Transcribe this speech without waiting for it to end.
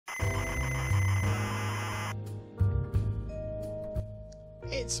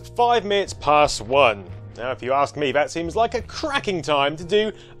It's 5 minutes past 1. Now, if you ask me, that seems like a cracking time to do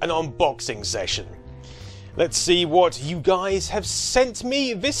an unboxing session. Let's see what you guys have sent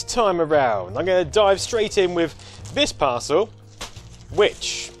me this time around. I'm going to dive straight in with this parcel,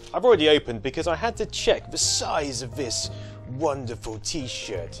 which I've already opened because I had to check the size of this wonderful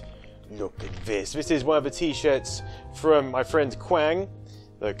t-shirt. Look at this. This is one of the t-shirts from my friend Quang.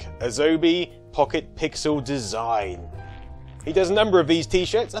 Look, Azobi Pocket Pixel Design. He does a number of these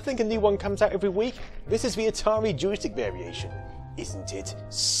t-shirts. I think a new one comes out every week. This is the Atari joystick variation. Isn't it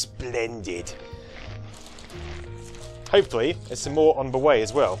splendid? Hopefully, there's some more on the way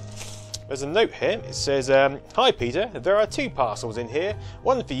as well. There's a note here. It says, "Hi Peter, there are 2 parcels in here.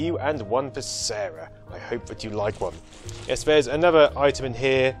 One for you and one for Sarah. I hope that you like one." Yes, there's another item in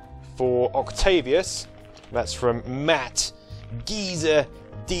here for Octavius. That's from Matt Geezer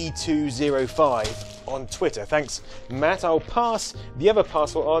D205 on Twitter. Thanks, Matt. I'll pass the other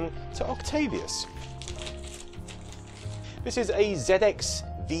parcel on to Octavius. This is a ZX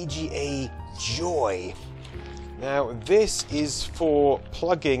VGA Joy. Now, this is for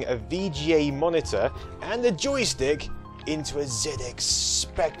plugging a VGA monitor and a joystick into a ZX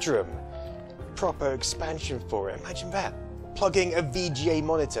Spectrum. Proper expansion for it. Imagine that. Plugging a VGA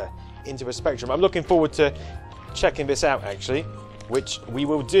monitor into a Spectrum. I'm looking forward to checking this out, actually, which we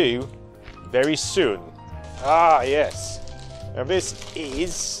will do very soon. Ah, yes. Now, this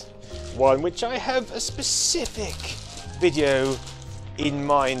is one which I have a specific video in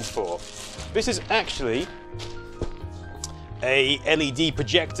mind for. This is actually a LED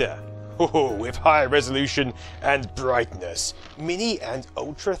projector with high resolution and brightness, mini and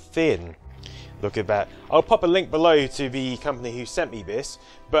ultra thin. Look at that. I'll pop a link below to the company who sent me this,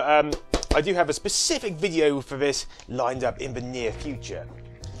 but I do have a specific video for this lined up in the near future.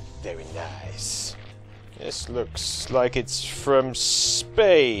 Very nice. This looks like it's from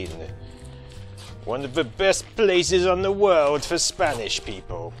Spain. One of the best places on the world for Spanish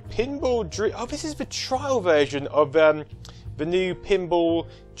people. Pinball Dream. Oh, this is the trial version of the new Pinball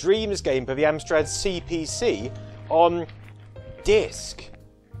Dreams game for the Amstrad CPC on disc.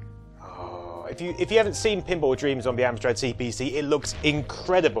 Oh, if you haven't seen Pinball Dreams on the Amstrad CPC, it looks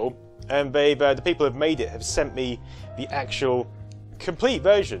incredible. And the people who have made it have sent me the actual complete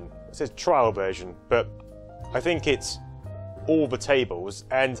version. It says trial version, but I think it's all the tables.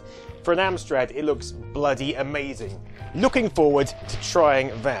 And for an Amstrad, it looks bloody amazing. Looking forward to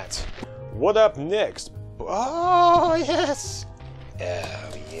trying that. What up next? Oh, yes!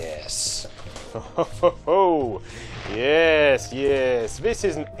 Oh, yes. Oh, yes, yes. This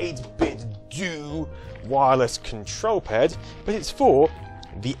is an 8-bit Do wireless control pad, but it's for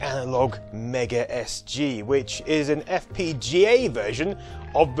the Analog Mega SG, which is an FPGA version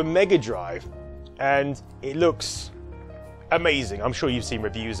of the Mega Drive. And it looks amazing. I'm sure you've seen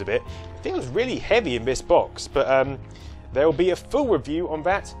reviews of it. It feels really heavy in this box, but there will be a full review on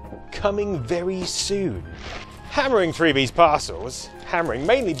that coming very soon. Hammering through these parcels, hammering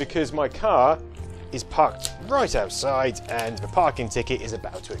mainly because my car is parked right outside and the parking ticket is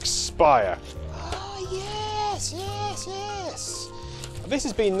about to expire. Oh, yes, yes, yes. This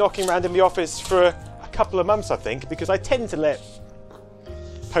has been knocking around in the office for a couple of months, I think, because I tend to let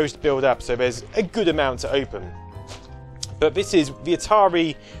post build up, so there's a good amount to open. But this is the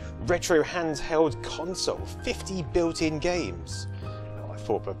Atari Retro Handheld Console, 50 built-in games. Oh, I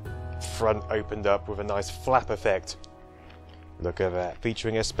thought the front opened up with a nice flap effect. Look at that,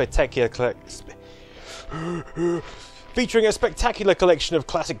 featuring a spectacular collection of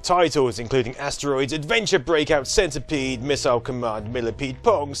classic titles, including Asteroids, Adventure Breakout, Centipede, Missile Command, Millipede,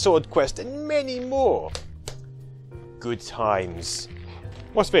 Pong, Sword Quest, and many more. Good times.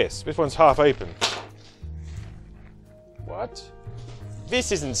 What's this? This one's half open. What?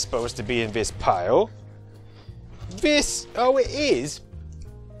 This isn't supposed to be in this pile. This... oh, it is.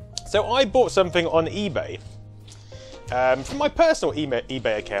 So I bought something on eBay from my personal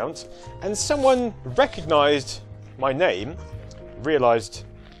eBay account, and someone recognised my name, realised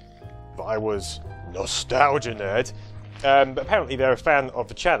that I was Nostalgia Nerd, but apparently they're a fan of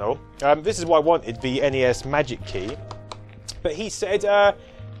the channel. This is why I wanted the NES Magic Key, but he said,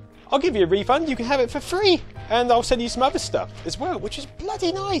 I'll give you a refund, you can have it for free, and I'll send you some other stuff as well, which is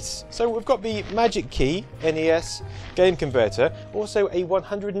bloody nice. So we've got the Magic Key NES game converter, also a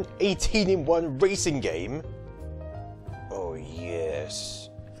 118-in-1 racing game. Oh yes,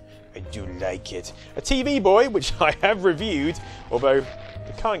 I do like it. A TV Boy, which I have reviewed, although you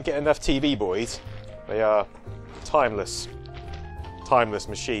can't get enough TV Boys. They are timeless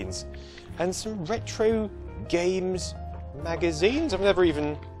machines. And some retro games magazines. I've never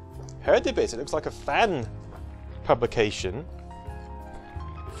even heard of it. It looks like a fan publication.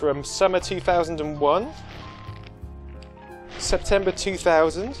 from summer 2001, September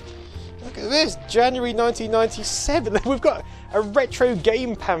 2000. Look at this, January 1997. We've got a retro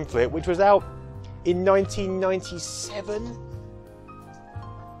game pamphlet which was out in 1997.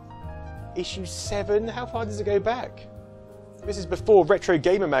 Issue 7. How far does it go back? This is before Retro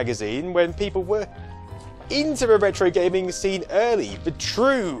Gamer magazine, when people were into the retro gaming scene early, the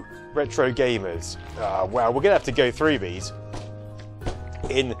true retro gamers. Ah, wow, we're gonna have to go through these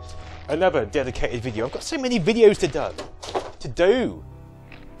in another dedicated video. I've got so many videos to do.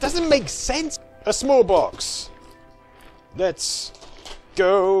 Doesn't make sense. A small box. Let's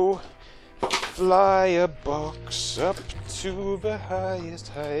go fly a box up to the highest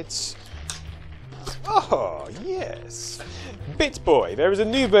heights. Oh, yes. BitBoy. There is a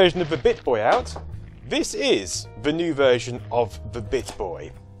new version of the BitBoy out. This is the new version of the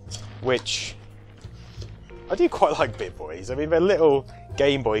BitBoy, which I do quite like BitBoys. I mean, they're little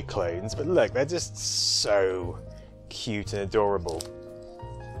Game Boy clones, but look, they're just so cute and adorable.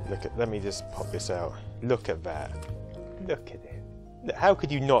 Let me just pop this out. Look at that. Look at it. Look, how could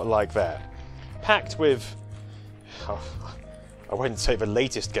you not like that? Packed with, I wouldn't say the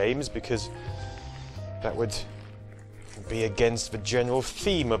latest games, because that would be against the general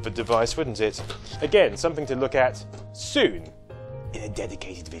theme of the device, wouldn't it? Again, something to look at soon in a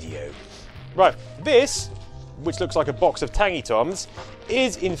dedicated video. Right, this, which looks like a box of Tangy Toms,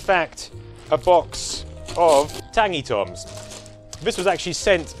 is in fact a box of Tangy Toms. This was actually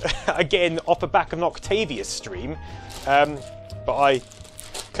sent, again, off the back of an Octavius stream, but I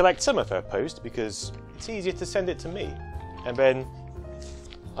collect some of her posts because it's easier to send it to me. And then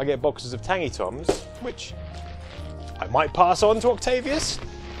I get boxes of Tangy Toms, which I might pass on to Octavius,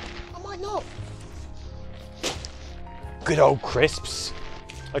 I might not. Good old crisps.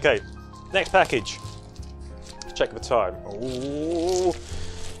 Okay, next package. Check the time. Oh,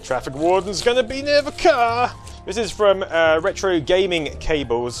 traffic warden's gonna be near the car. This is from Retro Gaming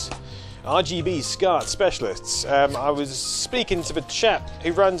Cables, RGB SCART Specialists. I was speaking to the chap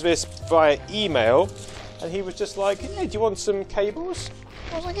who runs this via email, and he was just like, "Hey, do you want some cables?"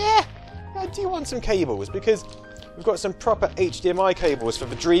 I was like, yeah, I do want some cables, because we've got some proper HDMI cables for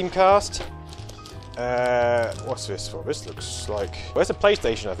the Dreamcast. What's this for? This looks like... well, it's a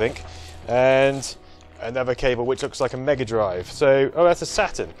PlayStation, I think. And another cable which looks like a Mega Drive. So, oh, that's a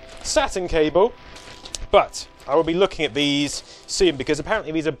Saturn cable. But I will be looking at these soon, because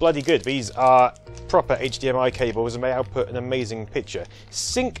apparently these are bloody good. These are proper HDMI cables and they output an amazing picture.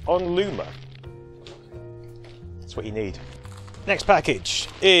 Sync on Luma. That's what you need. Next package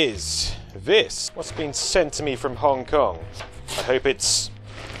is this. What's been sent to me from Hong Kong? I hope it's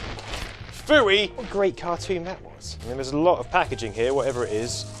Fooey. What a great cartoon that was. I mean, there's a lot of packaging here, whatever it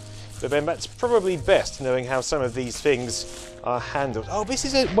is. But then that's probably best, knowing how some of these things are handled. Oh, this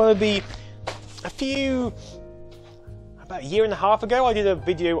is one of the... about a year and a half ago, I did a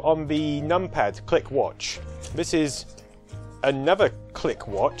video on the numpad Click Watch. This is another Click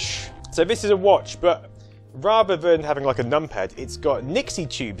Watch. So this is a watch, but rather than having like a numpad, it's got Nixie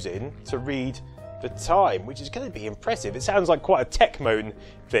tubes in to read the time, which is going to be impressive. It sounds like quite a Techmoan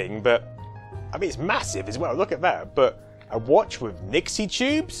thing, but I mean, it's massive as well. Look at that. But a watch with Nixie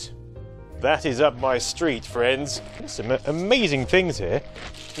tubes? That is up my street, friends. There's some amazing things here.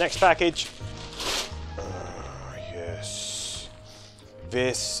 Next package. Yes.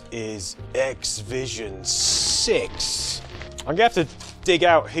 This is X-Vision 6. I'm going to have to dig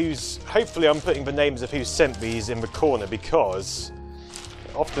out who's... hopefully I'm putting the names of who sent these in the corner, because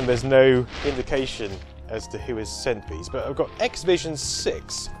often there's no indication as to who has sent these. But I've got X-Vision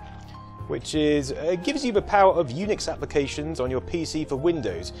 6, which is gives you the power of Unix applications on your PC for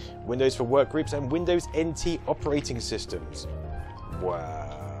Windows, Windows for Workgroups, and Windows NT operating systems.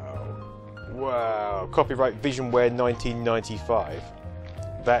 Wow. Wow. Copyright Visionware 1995.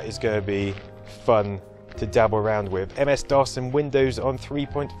 That is going to be fun to dabble around with. MS-DOS and Windows on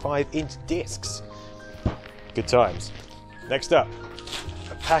 3.5-inch discs. Good times. Next up,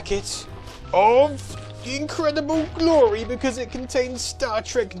 a packet of incredible glory, because it contains Star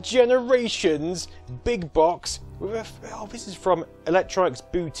Trek Generations big box with a... oh, this is from Electronics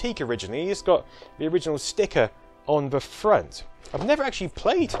Boutique originally. It's got the original sticker on the front. I've never actually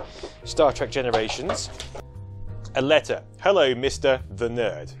played Star Trek Generations. A letter. Hello, Mr. the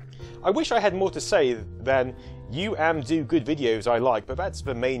Nerd. I wish I had more to say than you do good videos I like, but that's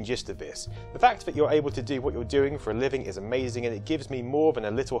the main gist of this. The fact that you're able to do what you're doing for a living is amazing, and it gives me more than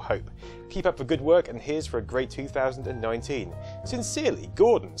a little hope. Keep up the good work, and here's for a great 2019. Sincerely,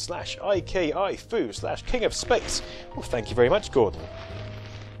 Gordon/IKI/Foo/King of Space. Well, thank you very much, Gordon.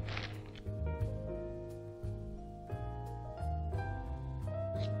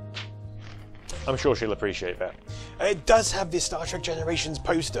 I'm sure she'll appreciate that. It does have this Star Trek Generations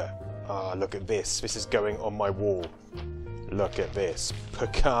poster. Ah, look at this. This is going on my wall. Look at this.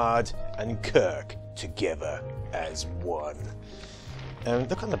 Picard and Kirk together as one. And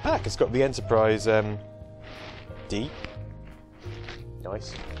look on the back. It's got the Enterprise D.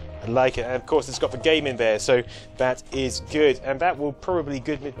 Nice. I like it. And of course, it's got the game in there, so that is good. And that will probably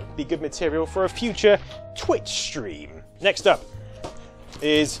be good material for a future Twitch stream. Next up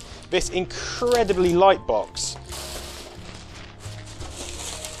is this incredibly light box.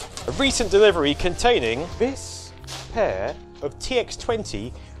 A recent delivery containing this pair of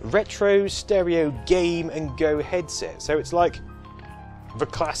TX20 retro stereo game and go headset. So it's like the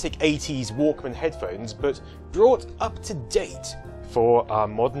classic 80s Walkman headphones, but brought up to date for our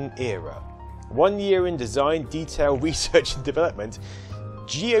modern era. 1 year in design, detail, research and development,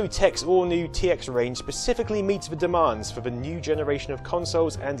 Geotech's all-new TX range specifically meets the demands for the new generation of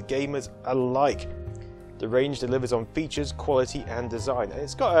consoles and gamers alike. The range delivers on features, quality and design. And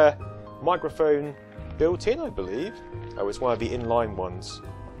it's got a microphone built in, I believe. Oh, it's one of the inline ones.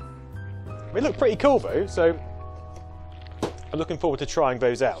 They look pretty cool though, so I'm looking forward to trying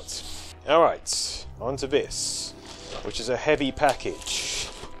those out. Alright, on to this, which is a heavy package.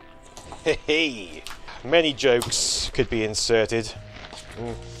 Hey, many jokes could be inserted.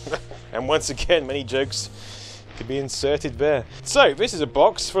 And once again, many jokes could be inserted there. So, this is a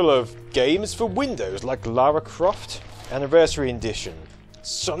box full of games for Windows, like Lara Croft Anniversary Edition,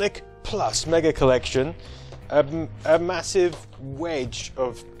 Sonic Plus Mega Collection, a massive wedge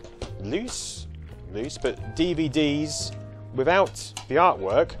of loose but DVDs without the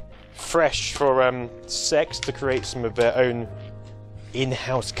artwork, fresh for Sex to create some of their own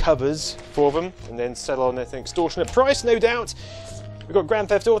in-house covers for them and then sell on at an extortionate price, no doubt. We've got Grand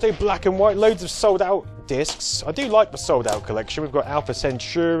Theft Auto Black and White, loads of sold out discs. I do like the sold out collection. We've got Alpha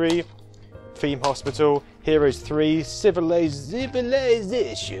Centauri, Theme Hospital, Heroes 3, Civilization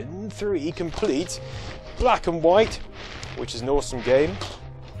 3 Complete, Black and White, which is an awesome game,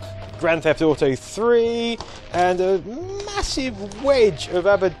 Grand Theft Auto 3, and a massive wedge of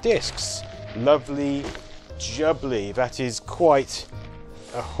other discs. Lovely jubbly. That is quite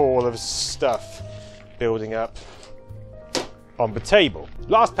a haul of stuff building up on the table.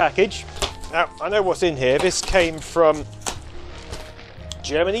 Last package. Now, I know what's in here. This came from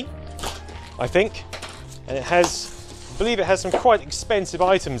Germany, I think, and it has, I believe it has some quite expensive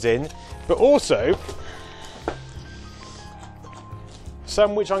items in, but also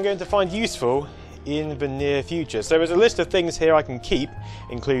some which I'm going to find useful in the near future. So there's a list of things here I can keep,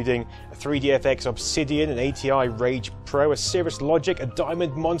 including a 3DFX Obsidian, an ATI Rage Pro, a Cirrus Logic, a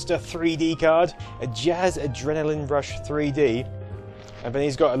Diamond Monster 3D card, a Jazz Adrenaline Rush 3D, and then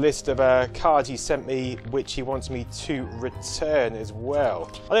he's got a list of cards he sent me which he wants me to return as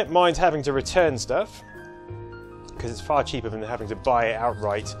well. I don't mind having to return stuff, because it's far cheaper than having to buy it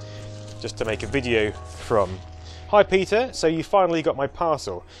outright just to make a video from. Hi Peter, so you finally got my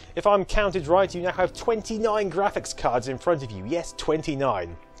parcel. If I'm counted right, you now have 29 graphics cards in front of you. Yes,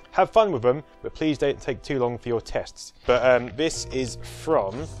 29. Have fun with them, but please don't take too long for your tests. But this is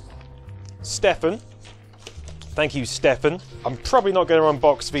from Stefan. Thank you, Stefan. I'm probably not going to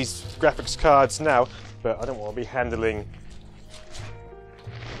unbox these graphics cards now, but I don't want to be handling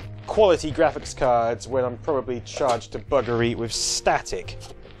quality graphics cards when I'm probably charged to buggery with static.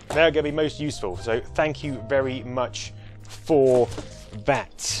 They're going to be most useful, so thank you very much for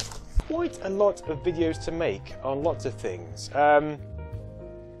that. Quite a lot of videos to make on lots of things.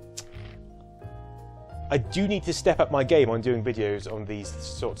 I do need to step up my game on doing videos on these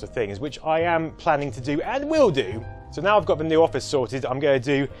sorts of things, which I am planning to do and will do. So now I've got the new office sorted, I'm going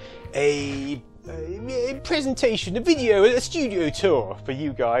to do a presentation, a video, a studio tour for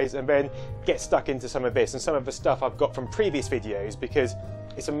you guys, and then get stuck into some of this and some of the stuff I've got from previous videos, because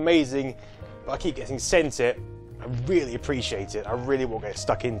it's amazing. I keep getting sent it. I really appreciate it. I really will get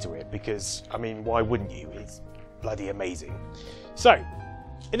stuck into it because, I mean, why wouldn't you? It's bloody amazing. So,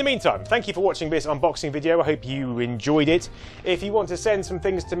 in the meantime, thank you for watching this unboxing video. I hope you enjoyed it. If you want to send some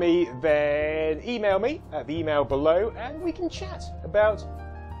things to me, then email me at the email below and we can chat about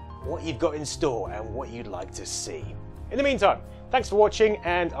what you've got in store and what you'd like to see. In the meantime, thanks for watching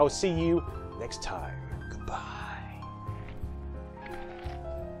and I'll see you next time.